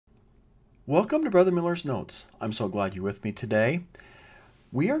Welcome to Brother Miller's Notes. I'm so glad you're with me today.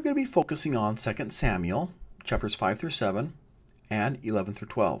 We are going to be focusing on 2 Samuel, chapters 5 through 7 and 11 through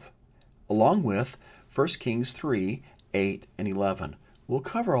 12, along with 1 Kings 3, 8, and 11. We'll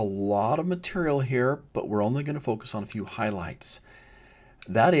cover a lot of material here, but we're only going to focus on a few highlights.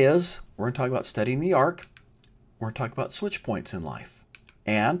 That is, we're going to talk about studying the ark, we're going to talk about switch points in life,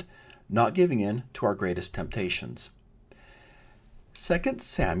 and not giving in to our greatest temptations. 2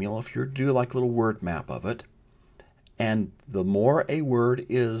 Samuel, if you're to do like a little word map of it, and the more a word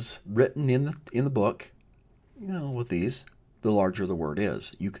is written in the book, with these, the larger the word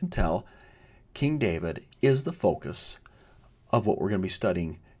is. You can tell King David is the focus of what we're going to be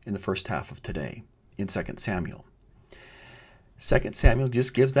studying in the first half of today in 2 Samuel. 2 Samuel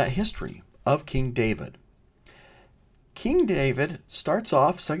just gives that history of King David. King David starts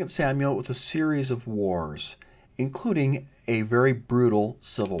off 2 Samuel with a series of wars, including a very brutal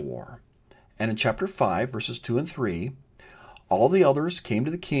civil war. And in chapter 5, verses 2 and 3, all the elders came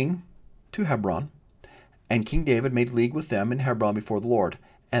to the king to Hebron, and King David made league with them in Hebron before the Lord,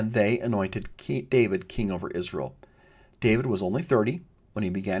 and they anointed David king over Israel. David was only 30 when he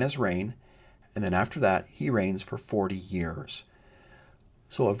began his reign, and then after that he reigns for 40 years.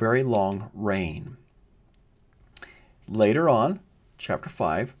 So a very long reign. Later on, chapter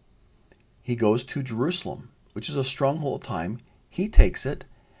 5, he goes to Jerusalem, which is a stronghold time. He takes it,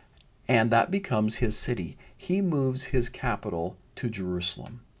 and that becomes his city. He moves his capital to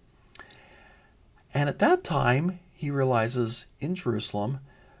Jerusalem. And at that time, he realizes in Jerusalem,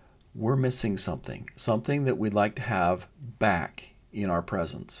 we're missing something that we'd like to have back in our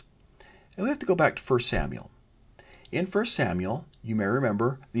presence. And we have to go back to 1 Samuel. In 1 Samuel, you may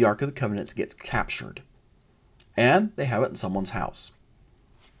remember, the Ark of the Covenant gets captured, and they have it in someone's house.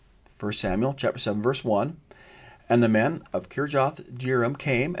 1 Samuel chapter 7, verse 1, and the men of Kirjath-jearim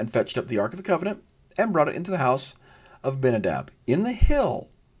came and fetched up the Ark of the Covenant and brought it into the house of Abinadab in the hill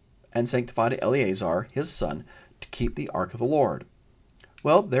and sanctified Eleazar, his son, to keep the Ark of the Lord.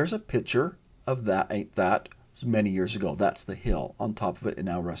 Well, there's a picture of that many years ago. That's the hill. On top of it,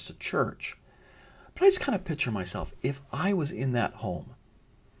 now rests a church. But I just kind of picture myself, if I was in that home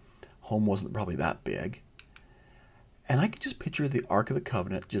wasn't probably that big, and I could just picture the Ark of the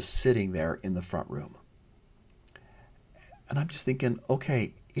Covenant just sitting there in the front room. And I'm just thinking,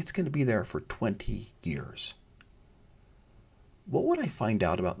 okay, it's going to be there for 20 years. What would I find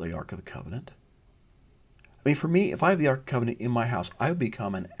out about the Ark of the Covenant? I mean, for me, if I have the Ark of the Covenant in my house, I would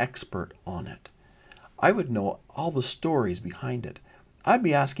become an expert on it. I would know all the stories behind it. I'd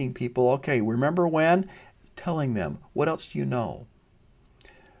be asking people, okay, remember when? Telling them, what else do you know?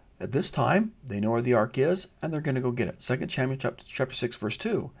 At this time, they know where the ark is, and they're going to go get it. 2 Samuel chapter 6, verse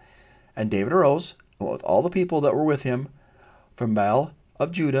 2. And David arose, and went with all the people that were with him, from Baal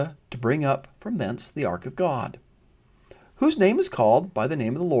of Judah, to bring up from thence the ark of God, whose name is called by the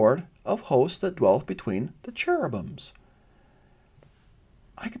name of the Lord of hosts that dwelleth between the cherubims.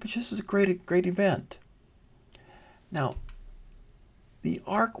 I can picture this is a great event. Now, the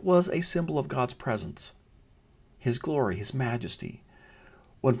ark was a symbol of God's presence, his glory, his majesty.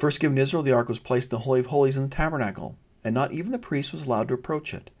 When first given to Israel, the ark was placed in the Holy of Holies in the tabernacle, and not even the priest was allowed to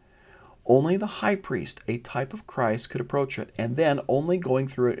approach it. Only the high priest, a type of Christ, could approach it, and then only going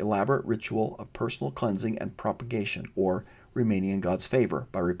through an elaborate ritual of personal cleansing and propagation, or remaining in God's favor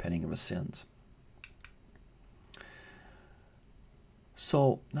by repenting of his sins.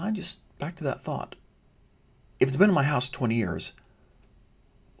 So now I just, back to that thought. If it's been in my house 20 years,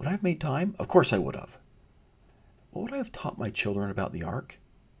 would I have made time? Of course I would have. What would I have taught my children about the ark?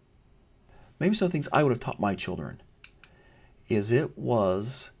 Maybe some things I would have taught my children is it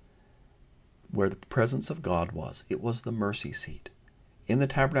was where the presence of God was. It was the mercy seat. In the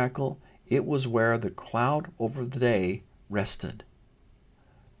tabernacle, it was where the cloud over the day rested.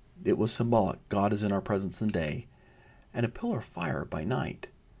 It was symbolic. God is in our presence in the day, and a pillar of fire by night.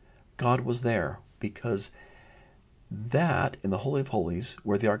 God was there because that, in the Holy of Holies,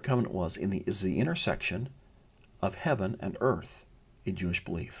 where the Ark of the Covenant was, is the intersection of heaven and earth in Jewish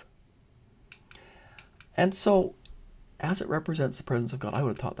belief. And so, as it represents the presence of God, I would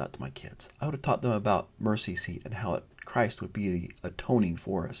have taught that to my kids. I would have taught them about mercy seat and how Christ would be the atoning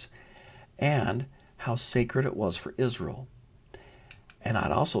for us, and how sacred it was for Israel. And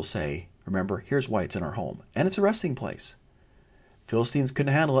I'd also say, remember, here's why it's in our home. And it's a resting place. Philistines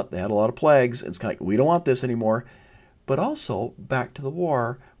couldn't handle it. They had a lot of plagues. It's kind of like, we don't want this anymore. But also, back to the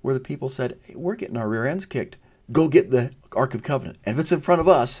war, where the people said, hey, we're getting our rear ends kicked. Go get the Ark of the Covenant. And if it's in front of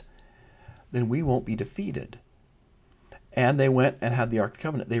us, then we won't be defeated. And they went and had the Ark of the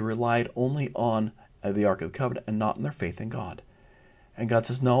Covenant. They relied only on the Ark of the Covenant and not on their faith in God. And God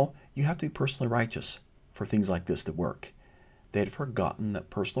says, no, you have to be personally righteous for things like this to work. They had forgotten that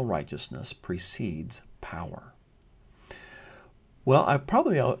personal righteousness precedes power. Well, I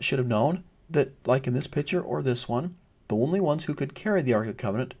probably should have known that, like in this picture or this one, the only ones who could carry the Ark of the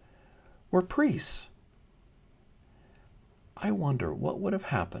Covenant were priests. I wonder what would have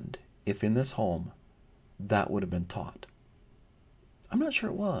happened if in this home that would have been taught. I'm not sure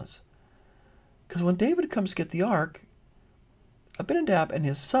it was. Because when David comes to get the ark, Abinadab and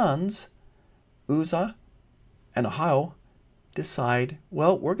his sons, Uzzah and Ahio, decide,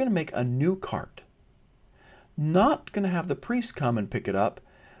 well, we're going to make a new cart. Not going to have the priest come and pick it up,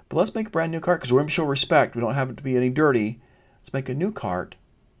 but let's make a brand new cart because we're going to show respect. We don't have it to be any dirty. Let's make a new cart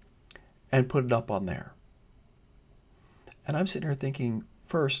and put it up on there. And I'm sitting here thinking,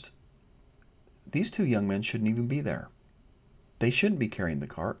 first, these two young men shouldn't even be there. They shouldn't be carrying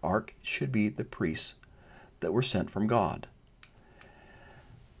the ark. It should be the priests that were sent from God.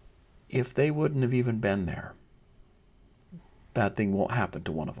 If they wouldn't have even been there, bad thing won't happen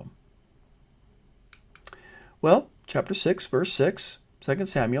to one of them. Well, chapter 6, verse 6, 2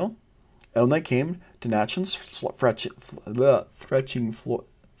 Samuel. And when they came to Nachshon's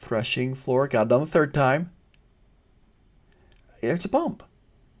threshing floor, got it done the third time, it's a bump.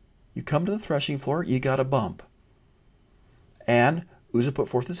 You come to the threshing floor, you got a bump. And Uzzah put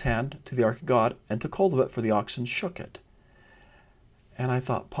forth his hand to the ark of God and took hold of it, for the oxen shook it. And I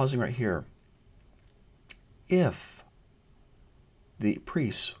thought, pausing right here, if the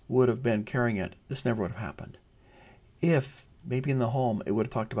priests would have been carrying it, this never would have happened. If maybe in the home it would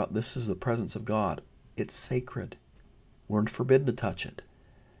have talked about this is the presence of God, it's sacred, we're forbidden to touch it,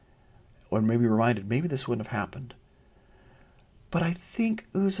 or maybe reminded, maybe this wouldn't have happened. But I think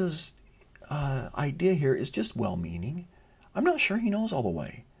Uzzah's idea here is just well-meaning. I'm not sure he knows all the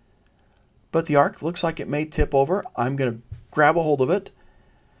way. But the ark looks like it may tip over. I'm going to grab a hold of it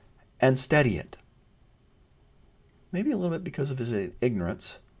and steady it. Maybe a little bit because of his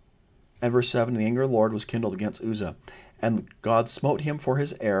ignorance. And verse 7, the anger of the Lord was kindled against Uzzah, and God smote him for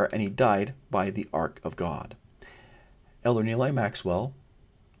his error, and he died by the ark of God. Elder Neil A. Maxwell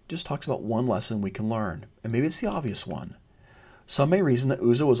just talks about one lesson we can learn, and maybe it's the obvious one. Some may reason that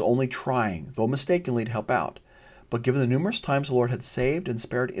Uzzah was only trying, though mistakenly, to help out. But given the numerous times the Lord had saved and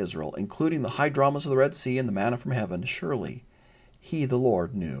spared Israel, including the high dramas of the Red Sea and the manna from heaven, surely he, the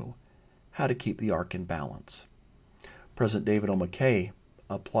Lord, knew how to keep the ark in balance. President David O. McKay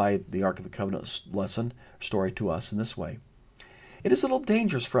applied the Ark of the Covenant lesson story to us in this way. It is a little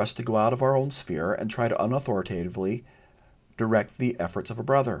dangerous for us to go out of our own sphere and try to unauthoritatively direct the efforts of a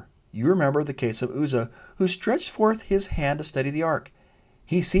brother. You remember the case of Uzzah, who stretched forth his hand to steady the ark.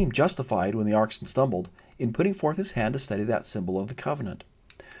 He seemed justified when the oxen stumbled in putting forth his hand to steady that symbol of the covenant.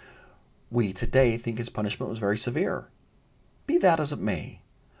 We today think his punishment was very severe. Be that as it may,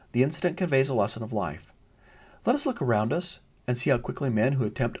 the incident conveys a lesson of life. Let us look around us and see how quickly men who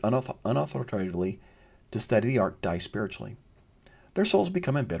attempt unauthoritatively to steady the ark die spiritually. Their souls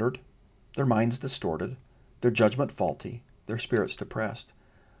become embittered, their minds distorted, their judgment faulty, their spirits depressed.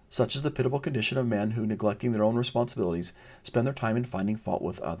 Such is the pitiable condition of men who, neglecting their own responsibilities, spend their time in finding fault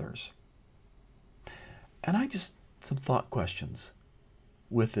with others. And some thought questions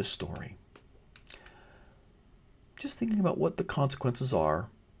with this story. Just thinking about what the consequences are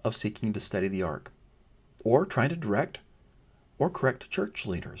of seeking to steady the ark, or trying to direct or correct church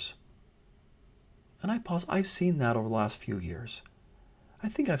leaders. And I pause. I've seen that over the last few years. I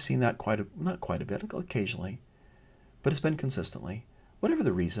think I've seen that not quite a bit, occasionally, but it's been consistently. Whatever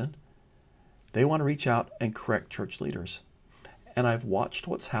the reason, they want to reach out and correct church leaders. And I've watched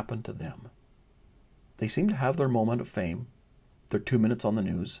what's happened to them. They seem to have their moment of fame, their 2 minutes on the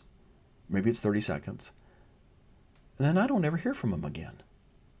news, maybe it's 30 seconds, and then I don't ever hear from them again.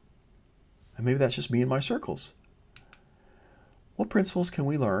 And maybe that's just me and my circles. What principles can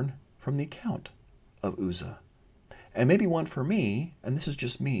we learn from the account of Uzzah? And maybe one for me, and this is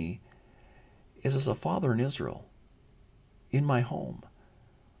just me, is as a father in Israel, in my home,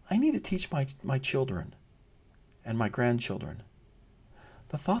 I need to teach my children and my grandchildren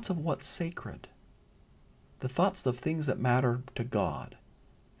the thoughts of what's sacred, the thoughts of things that matter to God,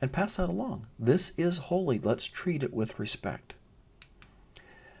 and pass that along. This is holy. Let's treat it with respect.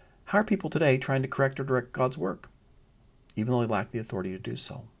 How are people today trying to correct or direct God's work, even though they lack the authority to do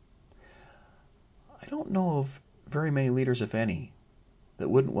so? I don't know of very many leaders, if any, that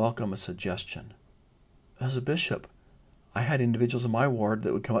wouldn't welcome a suggestion. As a bishop, I had individuals in my ward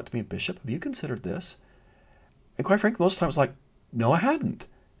that would come up to me, Bishop, have you considered this? And quite frankly, most times like, no, I hadn't.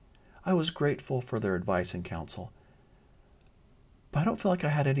 I was grateful for their advice and counsel. But I don't feel like I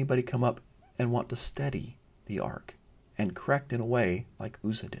had anybody come up and want to steady the ark. and correct in a way like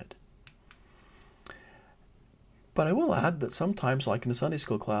Uzzah did. But I will add that sometimes, like in a Sunday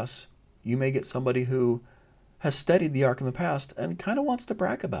school class, you may get somebody who has studied the ark in the past and kind of wants to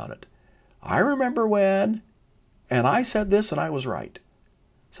brag about it. I remember when, and I said this and I was right.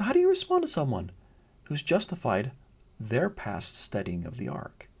 So how do you respond to someone who's justified their past studying of the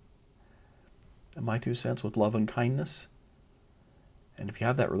ark? And my 2 cents, with love and kindness. And if you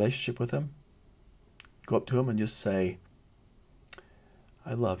have that relationship with them, go up to them and just say,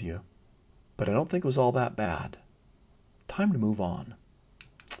 I love you, but I don't think it was all that bad. Time to move on.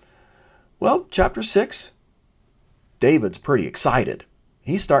 Well, chapter 6, David's pretty excited.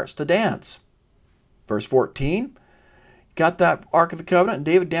 He starts to dance. Verse 14, got that Ark of the Covenant, and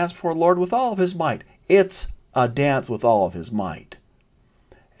David danced before the Lord with all of his might. It's a dance with all of his might.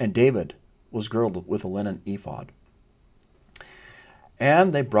 And David was girdled with a linen ephod.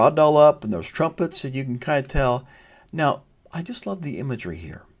 And they brought it all up, and there's trumpets, and you can kind of tell. Now, I just love the imagery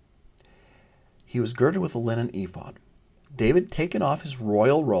here. He was girded with a linen ephod. David taken off his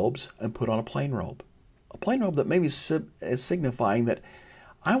royal robes and put on a plain robe. A plain robe that maybe is signifying that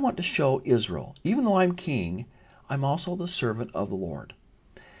I want to show Israel, even though I'm king, I'm also the servant of the Lord.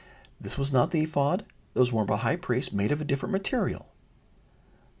 This was not the ephod that was worn by a high priest, made of a different material.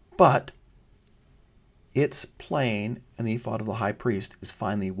 But it's plain, and the ephod of the high priest is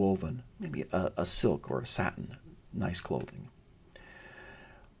finely woven, maybe a silk or a satin, nice clothing.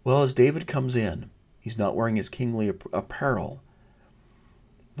 Well, as David comes in, he's not wearing his kingly apparel.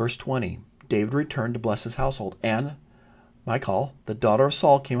 Verse 20, David returned to bless his household, and Michal, the daughter of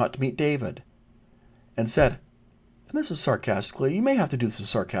Saul, came out to meet David and said, and this is sarcastically, you may have to do this in a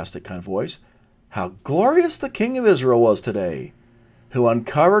sarcastic kind of voice, how glorious the king of Israel was today, who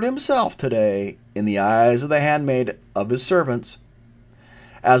uncovered himself today in the eyes of the handmaid of his servants,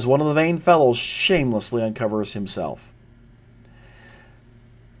 as one of the vain fellows shamelessly uncovers himself.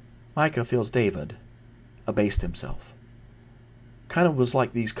 Micah feels David abased himself. Kind of was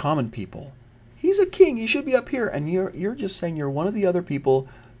like these common people. He's a king, he should be up here, and you're just saying you're one of the other people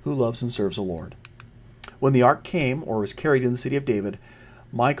who loves and serves the Lord. When the ark came, or was carried in the city of David,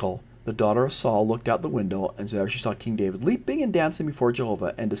 Michal, the daughter of Saul, looked out the window, and there she saw King David leaping and dancing before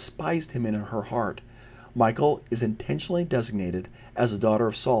Jehovah, and despised him in her heart. Michal is intentionally designated as the daughter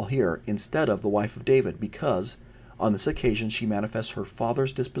of Saul here, instead of the wife of David, because on this occasion she manifests her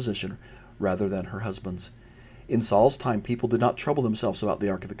father's disposition rather than her husband's. In Saul's time, people did not trouble themselves about the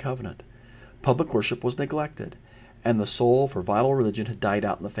Ark of the Covenant. Public worship was neglected, and the soul for vital religion had died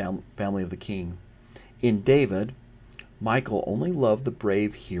out in the family of the king. In David, Michal only loved the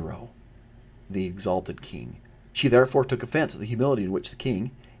brave hero, the exalted king. She therefore took offense at the humility in which the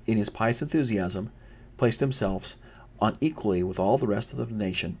king, in his pious enthusiasm, placed himself on equally with all the rest of the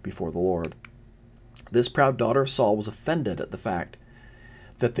nation before the Lord. This proud daughter of Saul was offended at the fact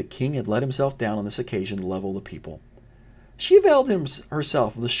that the king had let himself down on this occasion to level the people. She availed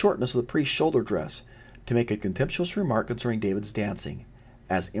herself of the shortness of the priest's shoulder dress to make a contemptuous remark concerning David's dancing,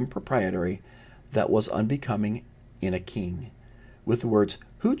 as impropriety that was unbecoming in a king. With the words,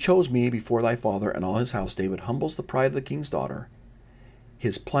 "Who chose me before thy father and all his house?" David humbles the pride of the king's daughter.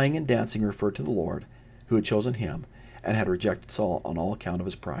 His playing and dancing referred to the Lord, who had chosen him, and had rejected Saul on all account of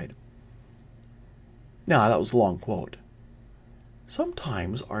his pride. Now, that was a long quote.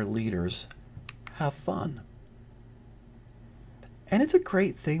 Sometimes our leaders have fun. And it's a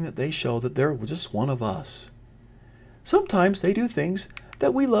great thing that they show that they're just one of us. Sometimes they do things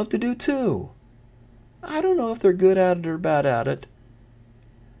that we love to do too. I don't know if they're good at it or bad at it.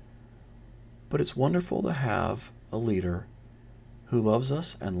 But it's wonderful to have a leader who loves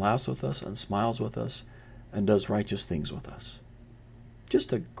us and laughs with us and smiles with us and does righteous things with us.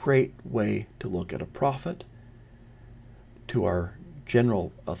 Just a great way to look at a prophet, to our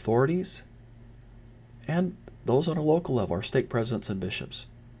general authorities, and those on a local level, our stake presidents and bishops.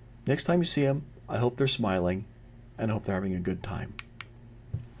 Next time you see them, I hope they're smiling and I hope they're having a good time.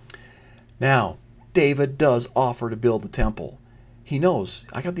 Now, David does offer to build the temple. He knows,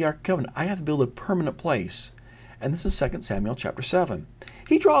 I got the Ark of the Covenant, I have to build a permanent place. And this is 2 Samuel chapter 7.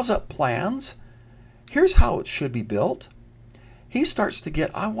 He draws up plans. Here's how it should be built. He starts to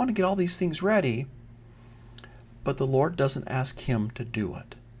get, I want to get all these things ready, but the Lord doesn't ask him to do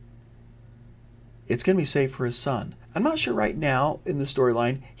it. It's going to be saved for his son. I'm not sure right now in the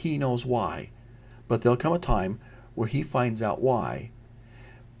storyline he knows why, but there'll come a time where he finds out why,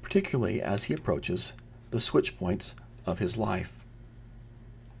 particularly as he approaches the switch points of his life.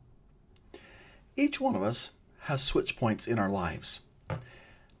 Each one of us has switch points in our lives.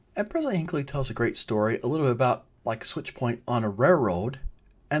 And President Hinckley tells a great story, a little bit about like a switch point on a railroad,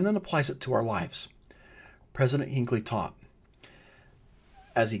 and then applies it to our lives. President Hinckley taught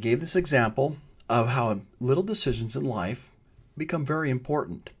as he gave this example of how little decisions in life become very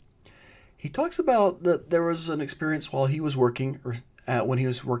important. He talks about that there was an experience while he was working, when he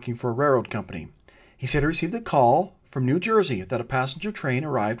was working for a railroad company. He said he received a call from New Jersey that a passenger train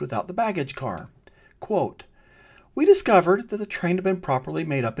arrived without the baggage car. Quote, "We discovered that the train had been properly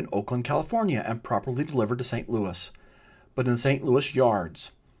made up in Oakland, California, and properly delivered to St. Louis. But in the St. Louis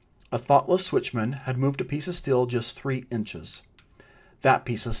yards, a thoughtless switchman had moved a piece of steel just 3 inches. That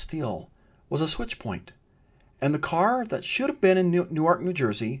piece of steel was a switch point, and the car that should have been in Newark, New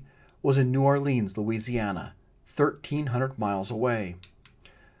Jersey, was in New Orleans, Louisiana, 1,300 miles away.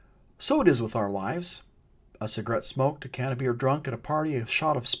 So it is with our lives. A cigarette smoked, a can of beer drunk at a party, a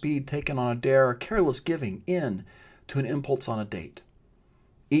shot of speed taken on a dare, a careless giving in to an impulse on a date.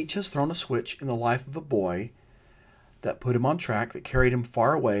 Each has thrown a switch in the life of a boy that put him on track, that carried him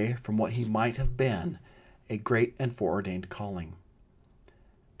far away from what he might have been, a great and foreordained calling.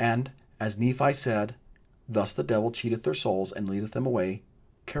 And, as Nephi said, thus the devil cheateth their souls and leadeth them away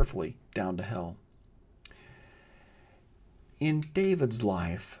carefully down to hell." In David's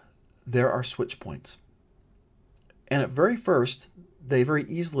life, there are switch points. And at very first, they very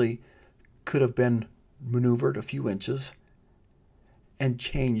easily could have been maneuvered a few inches and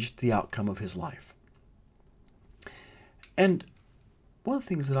changed the outcome of his life. And one of the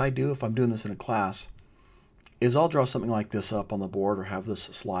things that I do if I'm doing this in a class is I'll draw something like this up on the board or have this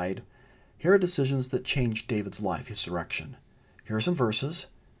slide. Here are decisions that changed David's life, his direction. Here are some verses,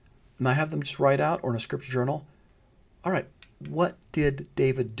 and I have them just write out, or in a scripture journal. All right, what did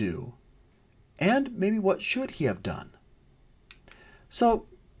David do? And maybe what should he have done? So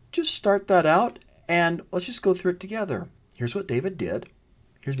just start that out, and let's just go through it together. Here's what David did.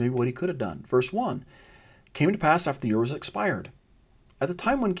 Here's maybe what he could have done. Verse 1, "Came to pass after the year was expired, at the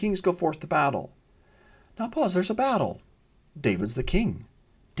time when kings go forth to battle." Now pause, there's a battle. David's the king.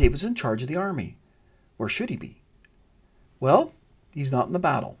 David's in charge of the army. Where should he be? Well, he's not in the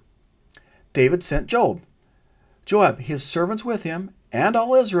battle. David sent Joab, his servants with him, and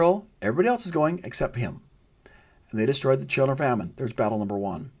all Israel. Everybody else is going except him. And they destroyed the children of Ammon. There's battle number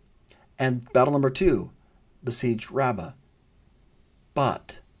 1. And battle number 2, besieged Rabbah.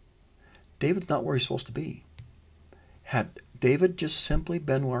 But David's not where he's supposed to be. Had David just simply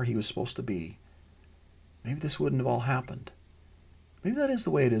been where he was supposed to be, maybe this wouldn't have all happened. Maybe that is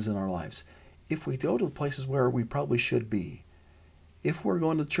the way it is in our lives. If we go to the places where we probably should be, if we're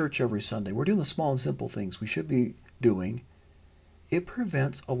going to church every Sunday, we're doing the small and simple things we should be doing, it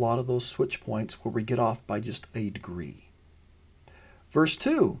prevents a lot of those switch points where we get off by just a degree. Verse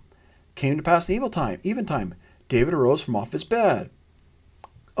 2, "Came to pass in the eventime, David arose from off his bed."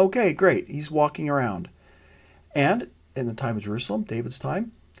 Okay, great. He's walking around. And in the time of Jerusalem, David's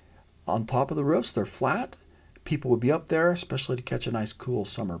time, on top of the roofs, they're flat. People would be up there, especially to catch a nice cool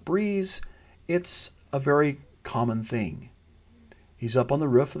summer breeze. It's a very common thing. He's up on the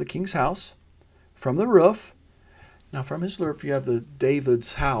roof of the king's house. From the roof, now from his roof, you have the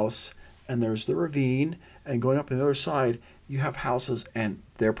David's house, and there's the ravine, and going up on the other side, you have houses, and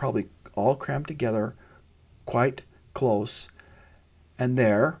they're probably all crammed together, quite close. And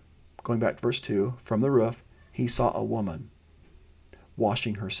there, going back to verse 2, from the roof, he saw a woman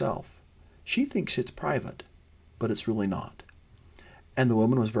washing herself. She thinks it's private, but it's really not. And the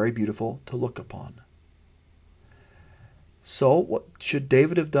woman was very beautiful to look upon. So what should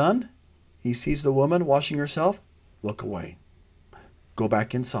David have done? He sees the woman washing herself. Look away. Go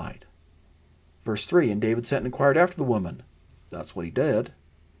back inside. Verse 3, "And David sent and inquired after the woman." That's what he did.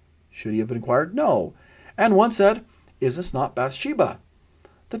 Should he have inquired? No. "And one said, Is this not Bathsheba,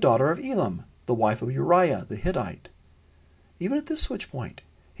 the daughter of Elam, the wife of Uriah the Hittite?" Even at this switch point,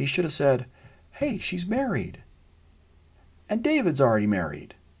 he should have said, "Hey, she's married. And David's already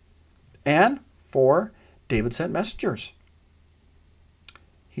married." And 4, David sent messengers.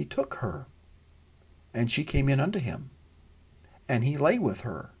 He took her, and she came in unto him, and he lay with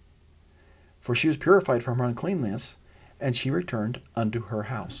her. For she was purified from her uncleanness, and she returned unto her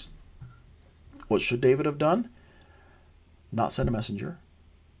house. What should David have done? Not sent a messenger,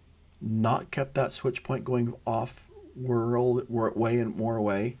 not kept that switch point going off way and more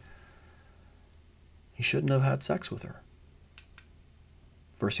away. He shouldn't have had sex with her.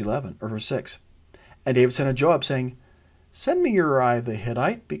 Verse 6. "And David sent to Joab, saying, Send me Uriah the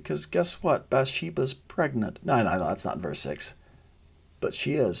Hittite, because guess what? Bathsheba's pregnant." No, that's not in verse 6. But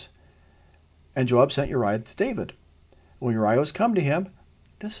she is. "And Joab sent Uriah to David. When Uriah was come to him,"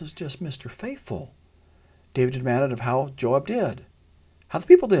 this is just Mr. Faithful, "David demanded of how Joab did, how the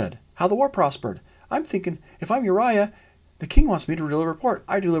people did, how the war prospered. I'm thinking, if I'm Uriah, the king wants me to deliver a report.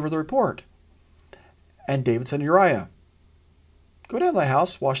 I deliver the report. And David said to Uriah, "Go down to thy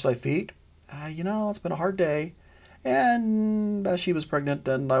house, wash thy feet. It's been a hard day. And Bathsheba's pregnant,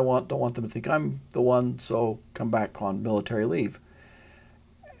 and I don't want them to think I'm the one, so come back on military leave."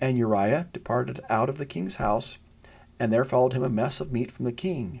 And Uriah departed out of the king's house, and there followed him a mess of meat from the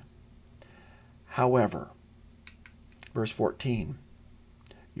king. However, verse 14,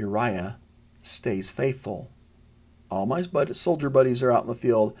 Uriah stays faithful. All my soldier buddies are out in the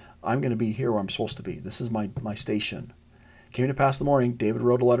field. I'm going to be here where I'm supposed to be. This is my station. Came to pass in the morning, David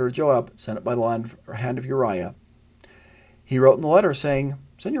wrote a letter to Joab, sent it by the hand of Uriah. He wrote in the letter saying,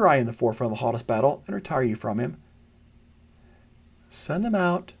 "Send Uriah in the forefront of the hottest battle, and retire you from him." Send him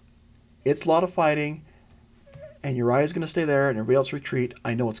out. It's a lot of fighting, and Uriah's going to stay there, and everybody else retreat.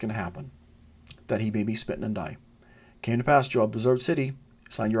 I know what's going to happen, that he may be smitten and die. Came to pass, Joab observed the city,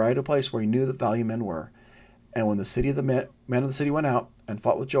 assigned Uriah to a place where he knew the valiant men were. And when the men of the city went out and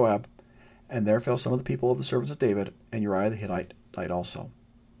fought with Joab, and there fell some of the people of the servants of David, and Uriah the Hittite died also.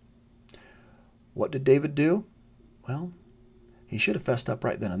 What did David do? Well, he should have fessed up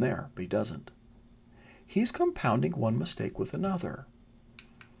right then and there, but he doesn't. He's compounding one mistake with another.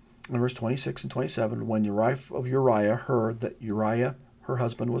 In verse 26 and 27, when the wife of Uriah heard that Uriah, her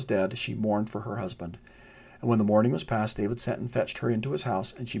husband, was dead, she mourned for her husband. And when the mourning was past, David sent and fetched her into his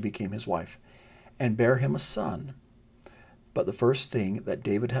house, and she became his wife, and bare him a son. But the thing that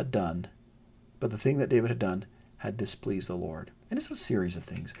David had done had displeased the Lord. And it's a series of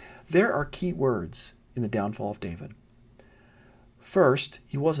things. There are key words in the downfall of David. First,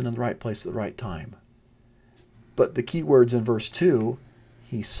 he wasn't in the right place at the right time. But the key words in verse 2,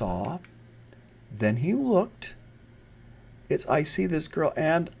 he saw, then he looked. It's, I see this girl,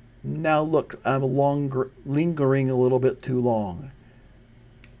 and now look, I'm lingering a little bit too long.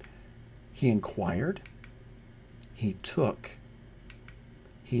 He inquired, he took,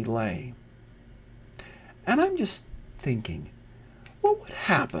 he lay. And I'm just thinking, what would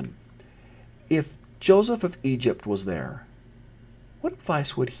happen if Joseph of Egypt was there? What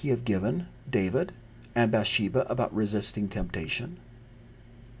advice would he have given David and Bathsheba about resisting temptation?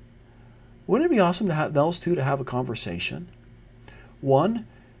 Wouldn't it be awesome to have those two to have a conversation? One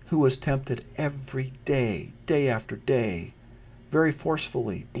who was tempted every day, day after day, very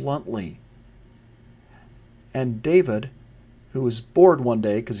forcefully, bluntly. And David, who was bored one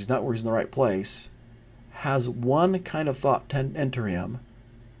day because he's not where he's in the right place, has one kind of thought enter him,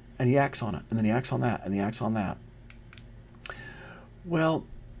 and he acts on it, and then he acts on that, and he acts on that. Well,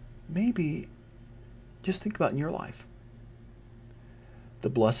 maybe just think about in your life the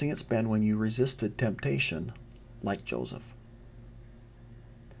blessing it's been when you resisted temptation like Joseph.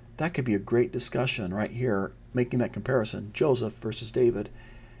 That could be a great discussion right here, making that comparison, Joseph versus David,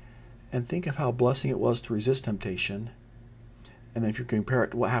 and think of how blessing it was to resist temptation. And then if you compare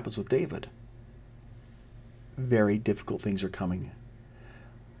it to what happens with David, very difficult things are coming.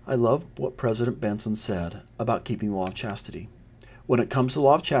 I love what President Benson said about keeping the law of chastity. When it comes to the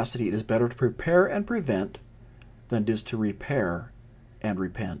law of chastity, it is better to prepare and prevent than it is to repair and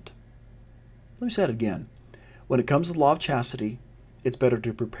repent. Let me say it again. When it comes to the law of chastity, it's better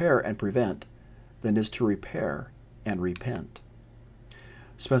to prepare and prevent than it is to repair and repent.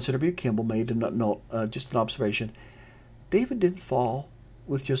 Spencer W. Kimball made just an observation. David didn't fall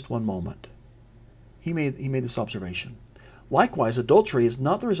with just one moment. He made this observation. Likewise, adultery is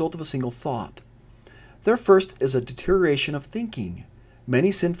not the result of a single thought. There first is a deterioration of thinking.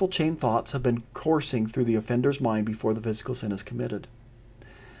 Many sinful chain thoughts have been coursing through the offender's mind before the physical sin is committed.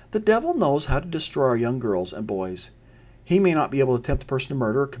 The devil knows how to destroy our young girls and boys. He may not be able to tempt a person to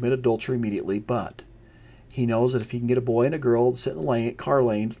murder or commit adultery immediately, but he knows that if he can get a boy and a girl to sit in the car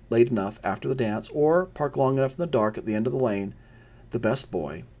lane late enough after the dance, or park long enough in the dark at the end of the lane, the best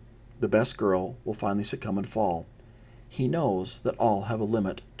boy, the best girl will finally succumb and fall. He knows that all have a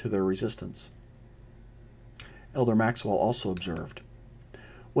limit to their resistance. Elder Maxwell also observed,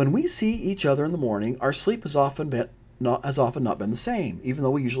 when we see each other in the morning, our sleep has often not been the same, even though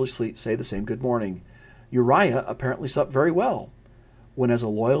we usually say the same good morning. Uriah apparently slept very well, when as a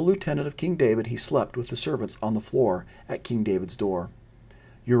loyal lieutenant of King David, he slept with the servants on the floor at King David's door.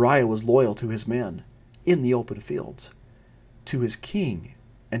 Uriah was loyal to his men in the open fields, to his king,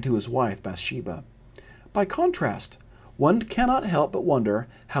 and to his wife Bathsheba. By contrast, one cannot help but wonder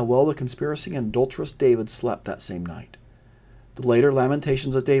how well the conspiracy and adulterous David slept that same night. The later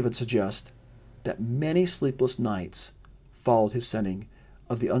Lamentations of David suggest that many sleepless nights followed his sending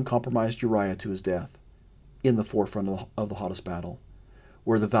of the uncompromised Uriah to his death in the forefront of the hottest battle,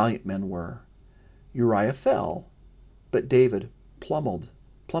 where the valiant men were. Uriah fell, but David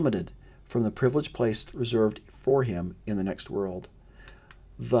plummeted from the privileged place reserved for him in the next world.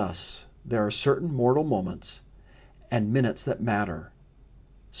 Thus, there are certain mortal moments and minutes that matter,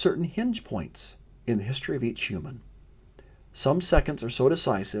 certain hinge points in the history of each human. Some seconds are so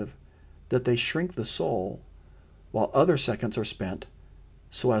decisive that they shrink the soul, while other seconds are spent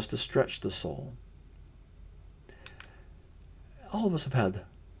so as to stretch the soul. All of us have had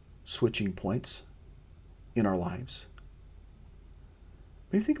switching points in our lives.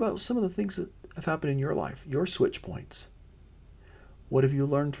 Maybe think about some of the things that have happened in your life, your switch points. What have you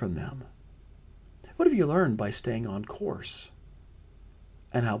learned from them? What have you learned by staying on course?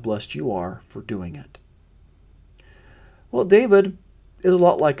 And how blessed you are for doing it. Well, David is a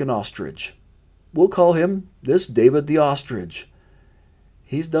lot like an ostrich. We'll call him this David the ostrich.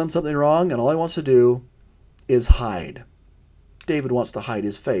 He's done something wrong, and all he wants to do is hide. David wants to hide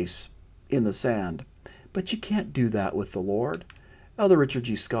his face in the sand. But you can't do that with the Lord. Elder Richard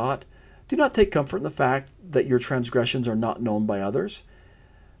G. Scott, do not take comfort in the fact that your transgressions are not known by others.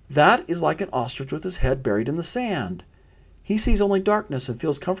 That is like an ostrich with his head buried in the sand. He sees only darkness and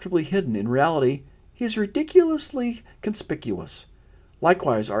feels comfortably hidden. In reality, he is ridiculously conspicuous.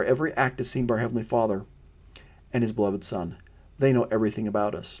 Likewise, our every act is seen by our Heavenly Father and His beloved Son. They know everything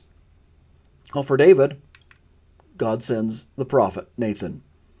about us. Well, for David, God sends the prophet, Nathan,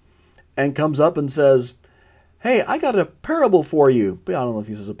 and comes up and says, hey, I got a parable for you. I don't know if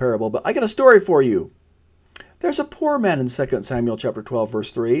he says a parable, but I got a story for you. There's a poor man in 2 Samuel chapter 12,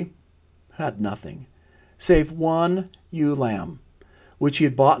 verse 3, had nothing, save one ewe lamb, which he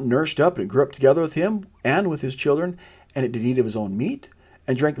had bought and nourished up, and it grew up together with him and with his children, and it did eat of his own meat,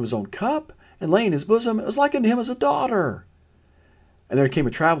 and drank of his own cup, and lay in his bosom. It was like unto him as a daughter. And there came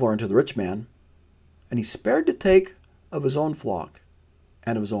a traveler unto the rich man, and he spared to take of his own flock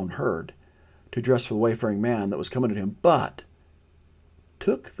and of his own herd, to dress for the wayfaring man that was coming to him, but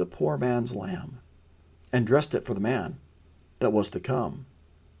took the poor man's lamb, and dressed it for the man that was to come.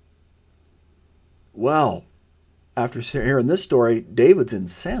 Well, after hearing this story, David's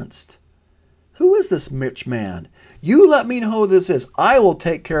incensed. Who is this rich man? You let me know who this is. I will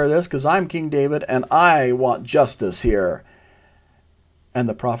take care of this because I'm King David and I want justice here. And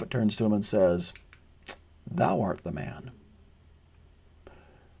the prophet turns to him and says, thou art the man.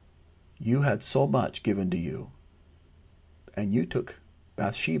 You had so much given to you, and you took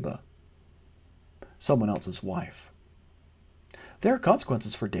Bathsheba, someone else's wife. There are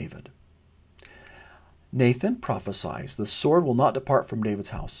consequences for David. Nathan prophesies, the sword will not depart from David's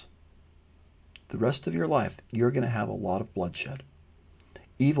house. The rest of your life, you're going to have a lot of bloodshed.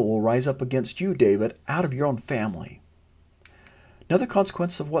 Evil will rise up against you, David, out of your own family. Another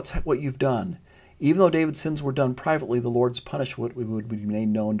consequence of what you've done, even though David's sins were done privately, the Lord's punishment would be made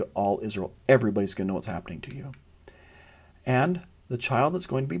known to all Israel. Everybody's going to know what's happening to you. And the child that's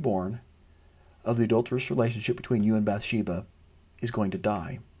going to be born of the adulterous relationship between you and Bathsheba is going to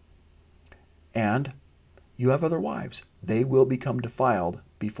die. And you have other wives. They will become defiled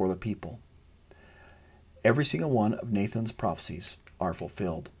before the people. Every single one of Nathan's prophecies are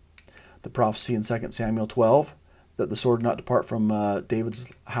fulfilled. The prophecy in 2 Samuel 12 that the sword not depart from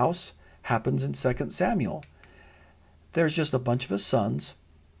David's house happens in 2 Samuel. There's just a bunch of his sons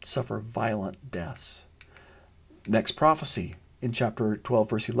suffer violent deaths. Next prophecy in chapter 12,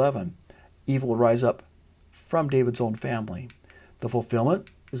 verse 11. Evil will rise up from David's own family. The fulfillment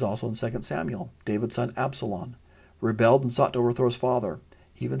is also in 2 Samuel. David's son Absalom rebelled and sought to overthrow his father.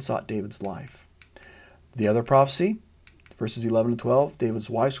 He even sought David's life. The other prophecy, verses 11 and 12, David's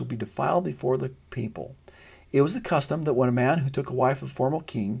wives will be defiled before the people. It was the custom that when a man who took a wife of a former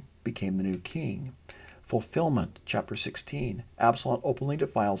king became the new king. Fulfillment, chapter 16. Absalom openly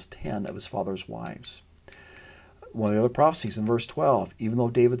defiles 10 of his father's wives. One of the other prophecies in verse 12, even though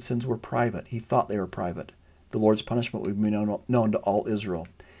David's sins were private, he thought they were private, the Lord's punishment would be known to all Israel.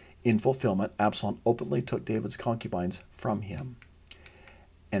 In fulfillment, Absalom openly took David's concubines from him.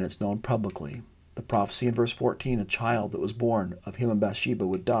 And it's known publicly. The prophecy in verse 14, a child that was born of him and Bathsheba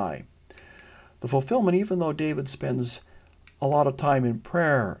would die. The fulfillment, even though David spends a lot of time in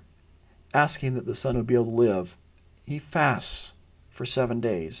prayer asking that the son would be able to live, he fasts for 7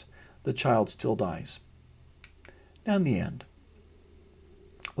 days. The child still dies. Now in the end,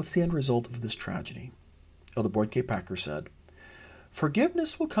 what's the end result of this tragedy? Elder Boyd K. Packer said,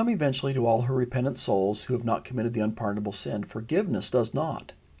 forgiveness will come eventually to all her repentant souls who have not committed the unpardonable sin. Forgiveness does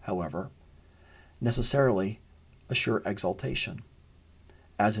not, however, necessarily assure exaltation,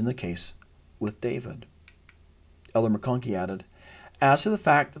 as in the case with David. Elder McConkie added, as to the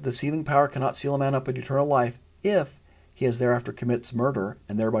fact that the sealing power cannot seal a man up in eternal life if he has thereafter commits murder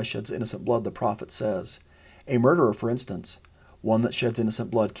and thereby sheds innocent blood, the prophet says, a murderer, for instance, one that sheds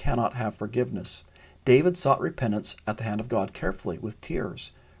innocent blood, cannot have forgiveness. David sought repentance at the hand of God carefully with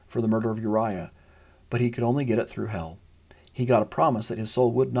tears. for the murder of Uriah, but he could only get it through hell. He got a promise that his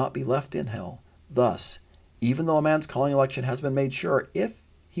soul would not be left in hell. Thus, even though a man's calling election has been made sure, if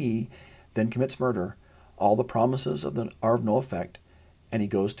he then commits murder, all the promises are of no effect, and he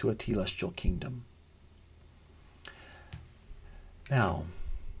goes to a telestial kingdom. Now,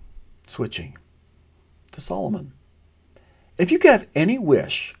 switching to Solomon. If you could have any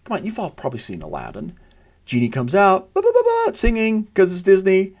wish, come on, you've all probably seen Aladdin. Genie comes out, bah, bah, bah, bah, singing because it's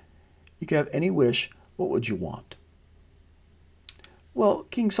Disney. You could have any wish, what would you want? Well,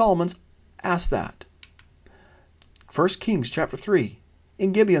 King Solomon's asked that. 1 Kings chapter 3.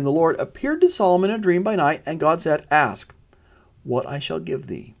 In Gibeon the Lord appeared to Solomon in a dream by night, and God said, Ask, what I shall give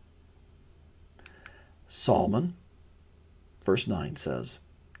thee. Solomon, verse 9 says,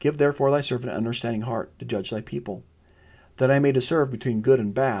 Give therefore thy servant an understanding heart to judge thy people, that I may discern between good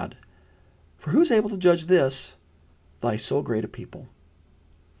and bad. For who is able to judge this, thy so great a people?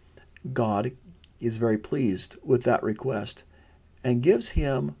 God is very pleased with that request and gives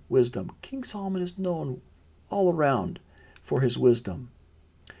him wisdom. King Solomon is known all around for his wisdom.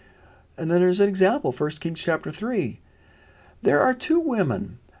 And then there's an example, 1 Kings chapter 3. There are two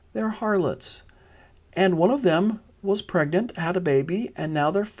women, they're harlots, and one of them was pregnant, had a baby, and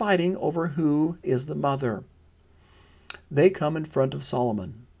now they're fighting over who is the mother. They come in front of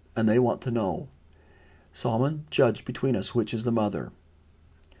Solomon, and they want to know, Solomon, judge between us which is the mother.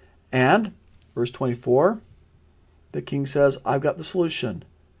 And, verse 24, the king says, I've got the solution.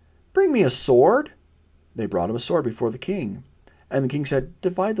 Bring me a sword. They brought him a sword before the king. And the king said,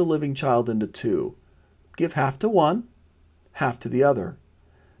 Divide the living child into two. Give half to one, half to the other.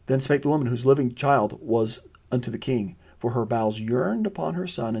 Then spake the woman whose living child was unto the king, for her bowels yearned upon her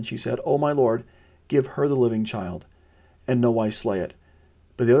son, and she said, O my lord, give her the living child, and no wise slay it.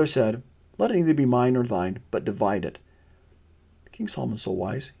 But the other said, Let it neither be mine nor thine, but divide it. King Solomon's so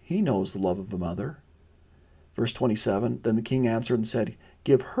wise, he knows the love of a mother. Verse 27, Then the king answered and said,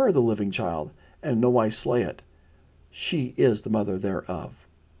 Give her the living child, and in no wise slay it. She is the mother thereof.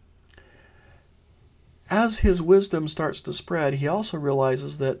 As his wisdom starts to spread, he also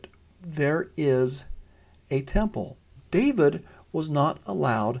realizes that there is a temple. David was not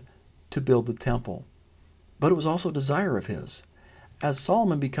allowed to build the temple, but it was also a desire of his. As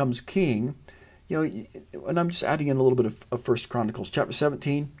Solomon becomes king, and I'm just adding in a little bit of 1 Chronicles. Chapter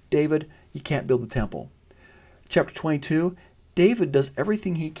 17, David, you can't build the temple. Chapter 22, David does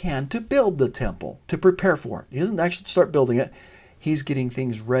everything he can to build the temple, to prepare for it. He doesn't actually start building it. He's getting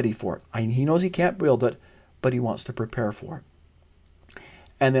things ready for it. He knows he can't build it, but he wants to prepare for it.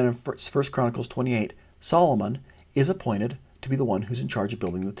 And then in 1 Chronicles 28, Solomon is appointed to be the one who's in charge of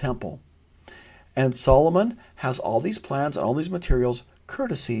building the temple. And Solomon has all these plans and all these materials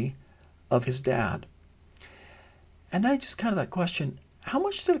courtesy of his dad. And I just kind of that question, how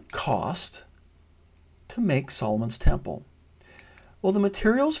much did it cost to make Solomon's temple? Well, the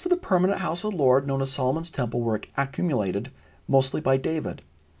materials for the permanent house of the Lord, known as Solomon's temple, were accumulated mostly by David.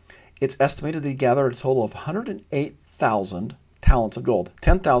 It's estimated that he gathered a total of 108,000 talents of gold,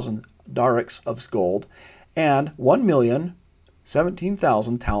 10,000 darics of gold, and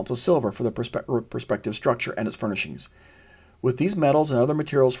 1,017,000 talents of silver for the prospective structure and its furnishings. With these metals and other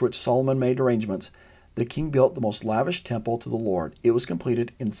materials for which Solomon made arrangements, the king built the most lavish temple to the Lord. It was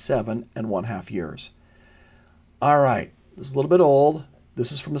completed in 7.5 years. All right, this is a little bit old.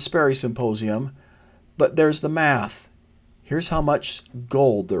 This is from the Sperry Symposium, but there's the math. Here's how much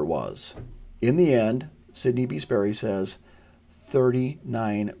gold there was. In the end, Sidney B. Sperry says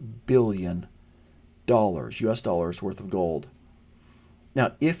 $39 billion, US dollars worth of gold.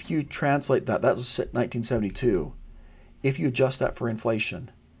 Now, if you translate that, that was 1972. If you adjust that for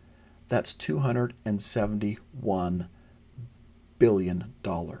inflation, that's $271 billion.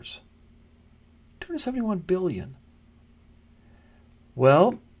 $271 billion.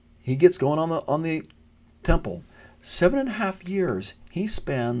 Well, he gets going on the temple. 7.5 years he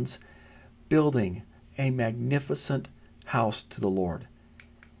spends building a magnificent house to the Lord.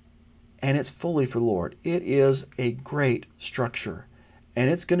 And it's fully for the Lord. It is a great structure. And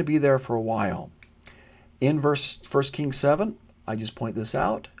it's going to be there for a while. In 1 Kings 7, I just point this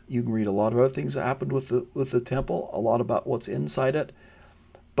out. You can read a lot of other things that happened with the temple, a lot about what's inside it.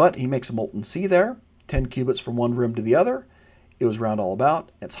 But he makes a molten sea there, 10 cubits from one rim to the other. It was round all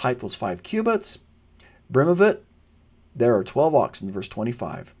about. Its height was 5 cubits. Brim of it, there are 12 oxen, verse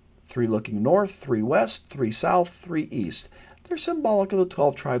 25. 3 looking north, 3 west, 3 south, 3 east. They're symbolic of the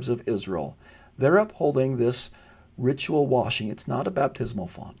 12 tribes of Israel. They're upholding this ritual washing. It's not a baptismal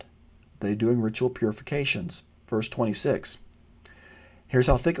font. They're doing ritual purifications. Verse 26. Here's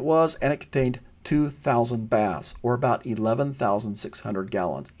how thick it was, and it contained 2,000 baths, or about 11,600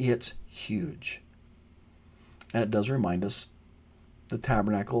 gallons. It's huge. And it does remind us the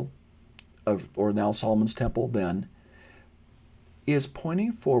tabernacle of, or now Solomon's temple then, is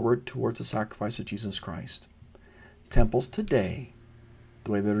pointing forward towards the sacrifice of Jesus Christ. Temples today,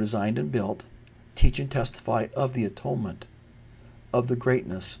 the way they're designed and built, teach and testify of the atonement, of the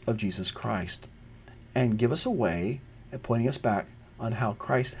greatness of Jesus Christ, and give us a way at pointing us back on how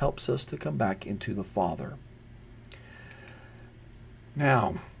Christ helps us to come back into the Father.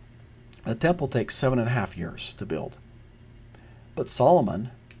 Now, the temple takes 7.5 years to build, but Solomon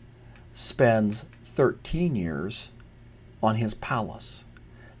spends 13 years on his palace.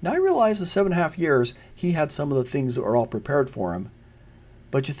 Now I realize the 7.5 years he had some of the things that were all prepared for him,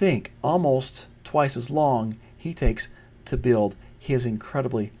 but you think almost twice as long he takes to build his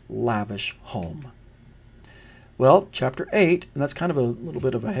incredibly lavish home. Well, chapter 8, and that's kind of a little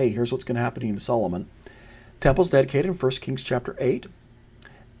bit of a, hey, here's what's going to happen to Solomon. Temple's dedicated in 1 Kings chapter 8,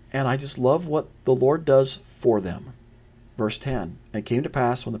 and I just love what the Lord does for them. Verse 10, and it came to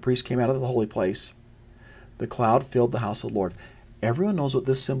pass when the priest came out of the holy place, the cloud filled the house of the Lord. Everyone knows what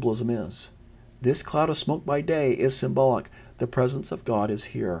this symbolism is. This cloud of smoke by day is symbolic. The presence of God is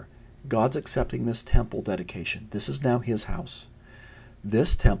here. God's accepting this temple dedication. This is now his house.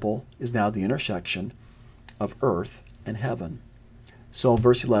 This temple is now the intersection of earth and heaven. So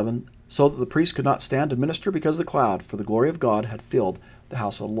verse 11, so that the priest could not stand and minister because of the cloud, for the glory of God had filled the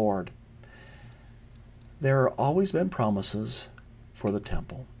house of the Lord. There have always been promises for the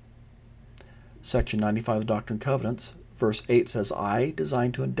temple. Section 95 of the Doctrine and Covenants, verse 8 says, I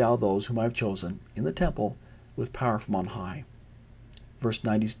design to endow those whom I have chosen in the temple with power from on high. Verse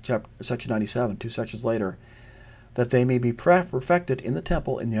 90, section 97, 2 sections later, that they may be perfected in the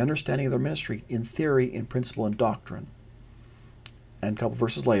temple in the understanding of their ministry, in theory, in principle, and doctrine. And a couple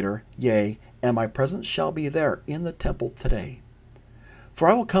verses later, yea, and my presence shall be there in the temple today. For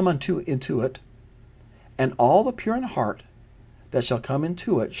I will come into it, and all the pure in heart that shall come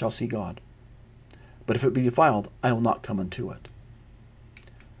into it shall see God. But if it be defiled, I will not come into it.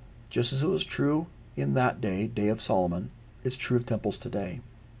 Just as it was true in that day, day of Solomon, it's true of temples today.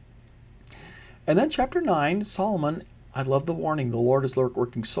 And then chapter 9, Solomon, I love the warning. The Lord is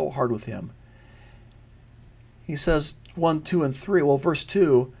working so hard with him. He says 1, 2, and 3. Well, verse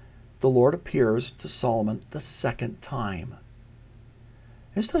 2, the Lord appears to Solomon the second time.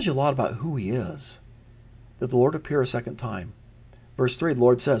 This tells you a lot about who he is, that the Lord appear a second time. Verse 3, the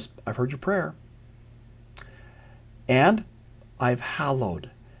Lord says, I've heard your prayer, and I've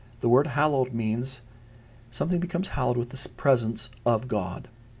hallowed. The word hallowed means something becomes hallowed with the presence of God.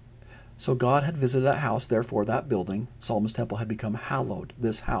 So God had visited that house, therefore that building, Solomon's temple, had become hallowed,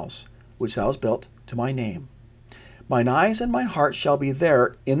 this house, which thou hast built to my name. Mine eyes and mine heart shall be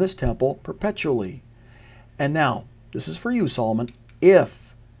there in this temple perpetually. And now, this is for you, Solomon,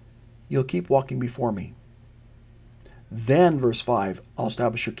 if you'll keep walking before me. Then, verse 5, I'll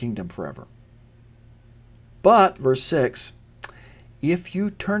establish your kingdom forever. But, verse 6, if you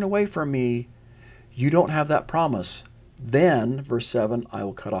turn away from me, you don't have that promise. Then, verse 7, I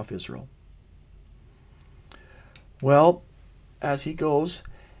will cut off Israel. Well, as he goes,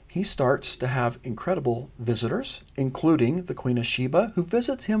 he starts to have incredible visitors, including the Queen of Sheba, who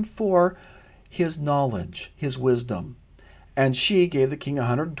visits him for his knowledge, his wisdom. And she gave the king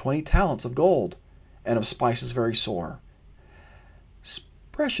 120 talents of gold, and of spices very sore.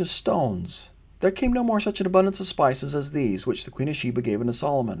 Precious stones. There came no more such an abundance of spices as these, which the Queen of Sheba gave unto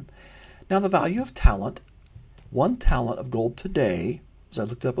Solomon. Now the value of talent, 1 talent of gold today, as I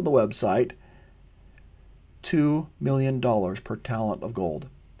looked up on the website, $2 million per talent of gold.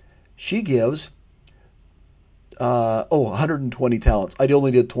 She gives 120 talents. I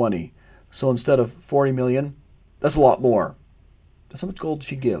only did 20. So instead of 40 million, that's a lot more. That's how much gold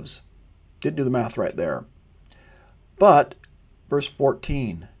she gives. Didn't do the math right there. But, verse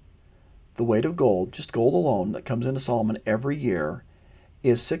 14, the weight of gold, just gold alone, that comes into Solomon every year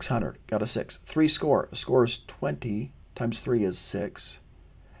is 600. Got a 6. 3 score. A score is 20 times 3 is 6.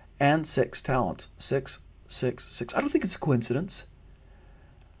 And 6 talents. 6, 6, 6. I don't think it's a coincidence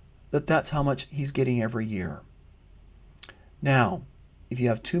that that's how much he's getting every year. Now, if you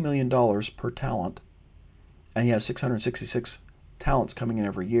have $2 million per talent, and he has 666 talents coming in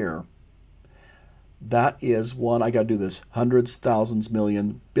every year, that is one, I got to do this, hundreds, thousands,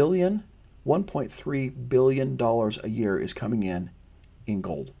 million, billion, $1.3 billion a year is coming in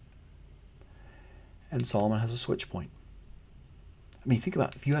gold. And Solomon has a switch point. I mean, think about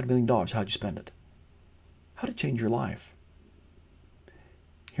it. If you had $1 million, how'd you spend it? How'd it change your life?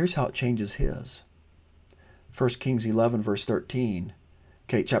 Here's how it changes his. 1 Kings 11, verse 13.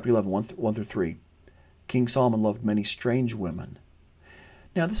 Okay, chapter 11, 1 through 3. King Solomon loved many strange women.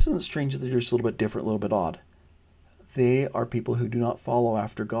 Now, this isn't strange that they're just a little bit different, a little bit odd. They are people who do not follow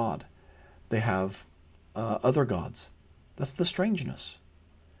after God. They have other gods. That's the strangeness.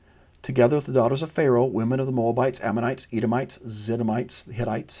 Together with the daughters of Pharaoh, women of the Moabites, Ammonites, Edomites, Zidonites,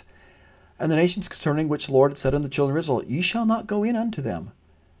 Hittites, and the nations concerning which the Lord had said unto the children of Israel, Ye shall not go in unto them,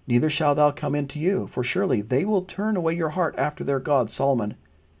 neither shall thou come into you, for surely they will turn away your heart after their God. Solomon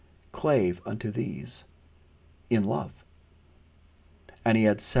clave unto these in love. And he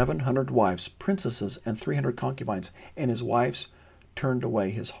had 700 wives, princesses, and 300 concubines, and his wives turned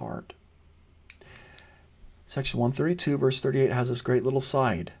away his heart. Section 132, verse 38 has this great little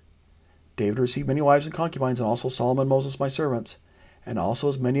side. David received many wives and concubines, and also Solomon and Moses my servants, and also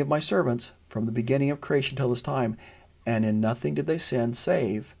as many of my servants, from the beginning of creation till this time, and in nothing did they sin,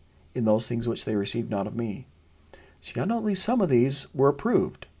 save in those things which they received not of me. So you got to know at least some of these were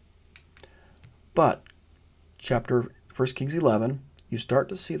approved. But, chapter 1 Kings 11, you start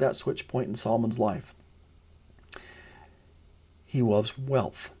to see that switch point in Solomon's life. He loves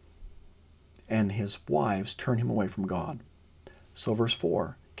wealth, and his wives turn him away from God. So verse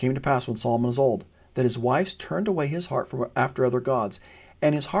 4, came to pass when Solomon was old, that his wives turned away his heart from after other gods,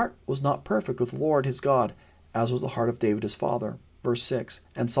 and his heart was not perfect with the Lord his God, as was the heart of David his father. Verse 6,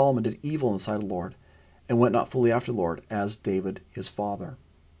 and Solomon did evil in the sight of the Lord, and went not fully after the Lord, as David his father.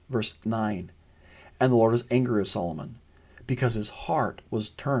 Verse 9, and the Lord was angry with Solomon, because his heart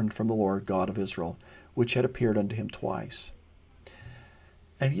was turned from the Lord God of Israel, which had appeared unto him twice.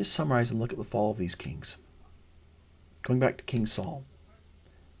 And if you just summarize and look at the fall of these kings, going back to King Saul,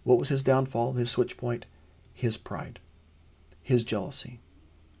 what was his downfall, his switch point? His pride, his jealousy.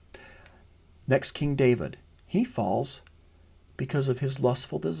 Next, King David, he falls because of his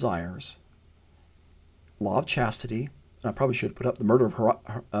lustful desires, law of chastity, and I probably should put up the murder of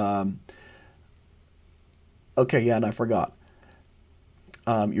and I forgot.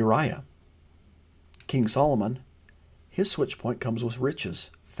 Uriah. King Solomon, his switch point comes with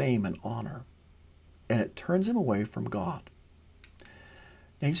riches, fame, and honor, and it turns him away from God.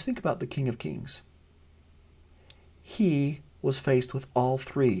 Now, you just think about the King of Kings. He was faced with all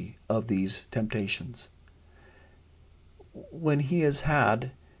three of these temptations. When he has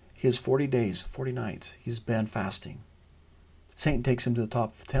had his 40 days, 40 nights, he's been fasting. Satan takes him to the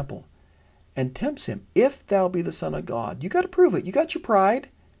top of the temple and tempts him. If thou be the Son of God, you got to prove it. You got your pride.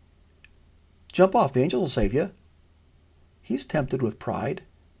 Jump off. The angels will save you. He's tempted with pride,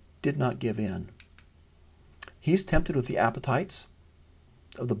 did not give in. He's tempted with the appetites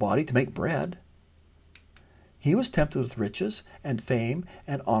of the body to make bread. He was tempted with riches and fame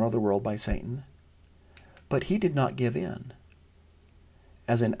and honor of the world by Satan, but he did not give in.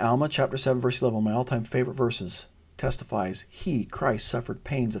 As in Alma chapter 7 verse 11, one of my all-time favorite verses, testifies, he, Christ, suffered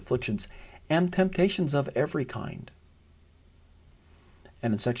pains, afflictions, and temptations of every kind.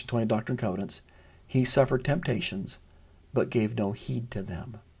 And in section 20, Doctrine and Covenants, he suffered temptations, but gave no heed to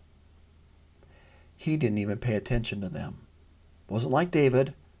them. He didn't even pay attention to them. It wasn't like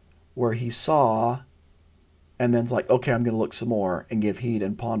David, where he saw and then's like, okay, I'm going to look some more and give heed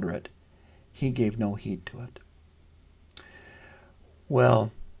and ponder it. He gave no heed to it.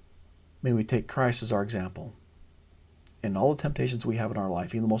 Well, may we take Christ as our example. In all the temptations we have in our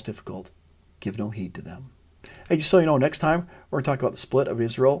life, even the most difficult, give no heed to them. Hey, just so you know, next time we're going to talk about the split of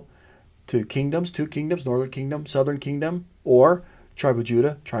Israel to kingdoms, 2 kingdoms, northern kingdom, southern kingdom, or tribe of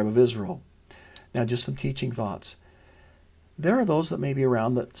Judah, tribe of Israel. Now, just some teaching thoughts. There are those that may be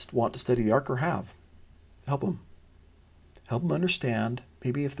around that want to study the Ark or have. Help them. Help them understand.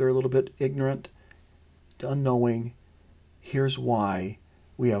 Maybe if they're a little bit ignorant, unknowing, here's why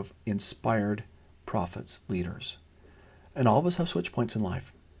we have inspired prophets, leaders. And all of us have switch points in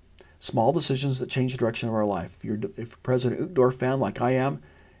life. Small decisions that change the direction of our life. If you're a President Uchtdorf fan like I am,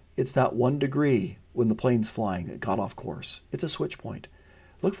 it's that 1 degree when the plane's flying that got off course. It's a switch point.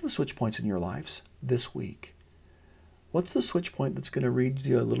 Look for the switch points in your lives this week. What's the switch point that's going to lead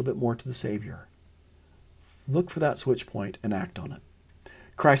you a little bit more to the Savior? Look for that switch point and act on it.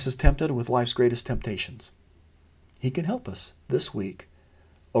 Christ is tempted with life's greatest temptations. He can help us this week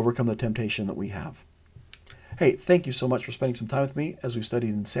overcome the temptation that we have. Hey, thank you so much for spending some time with me as we studied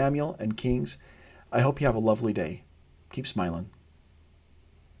in Samuel and Kings. I hope you have a lovely day. Keep smiling.